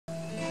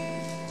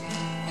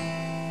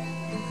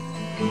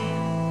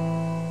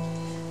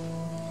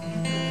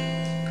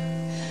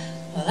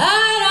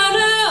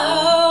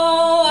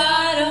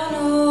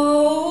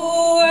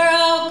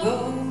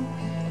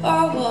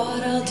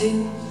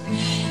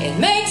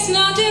makes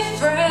no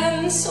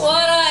difference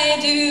what I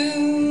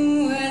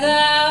do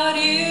without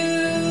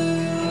you.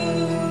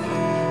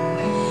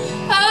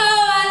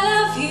 Oh, I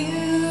love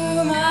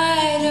you,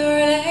 my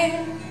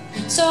darling,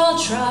 so I'll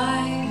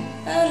try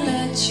and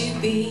let you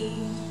be.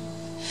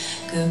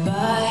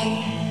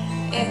 Goodbye,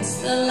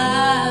 it's the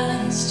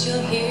last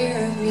you'll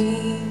hear of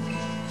me.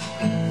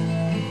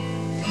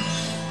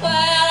 Well,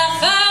 I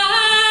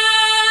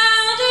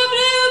found a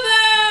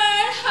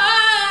bluebird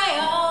high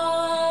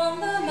on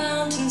the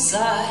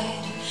mountainside,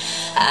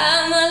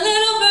 and the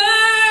little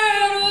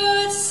bird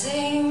would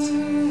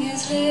sing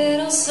his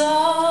little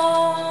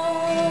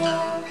song.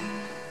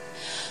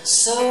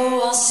 So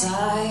I'll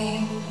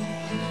sigh,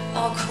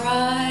 I'll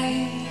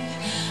cry,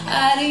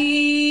 I'd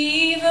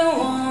even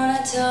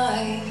wanna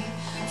die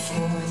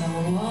for the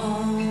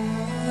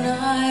one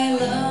I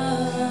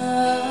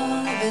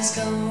love is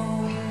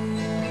gone.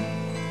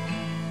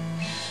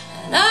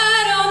 And I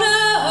don't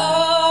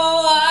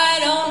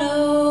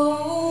know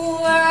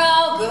where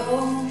I'll go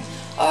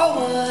or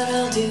what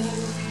I'll do.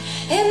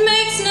 It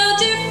makes no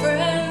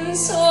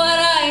difference what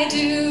I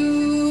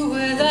do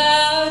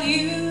without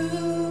you.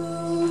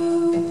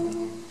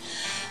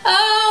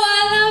 Oh,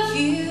 I love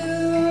you,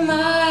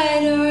 my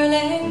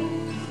darling,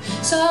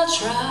 so I'll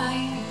try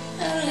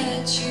and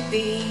let you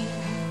be.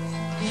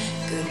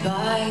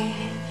 Goodbye,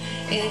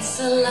 it's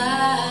the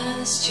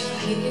last you'll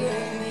hear of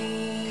me.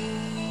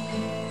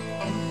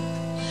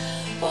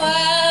 Well,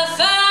 I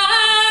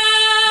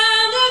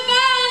found a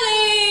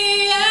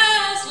valley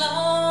as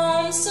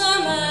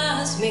lonesome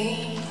as me,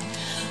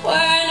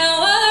 where no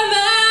other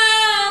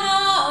man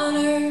on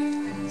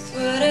earth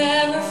would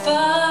ever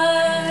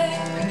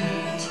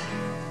find.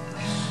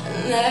 And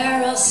there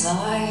I'll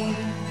sigh,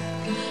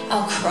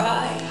 I'll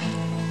cry,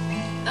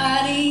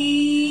 I'd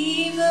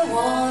even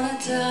wanna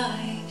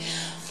die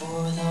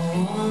for the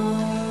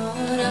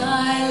one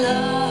I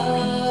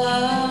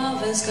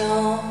love is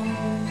gone.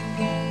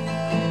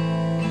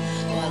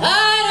 Well, I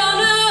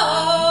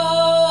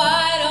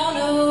don't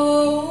know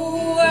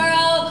where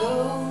I'll go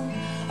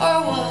or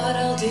what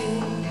I'll do.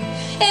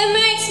 It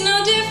makes no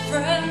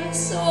difference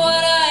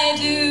what I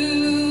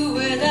do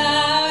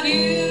without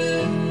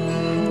you.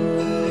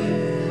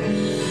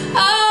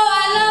 Oh,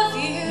 I love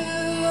you,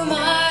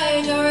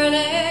 my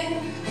darling,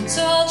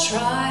 so I'll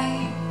try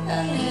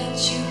and let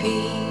you be.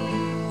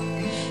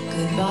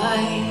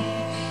 Goodbye,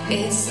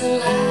 it's the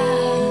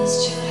last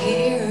you'll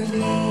hear of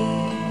me.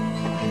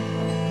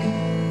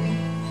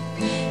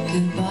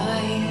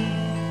 Goodbye,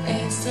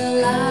 it's the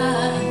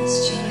last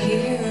you'll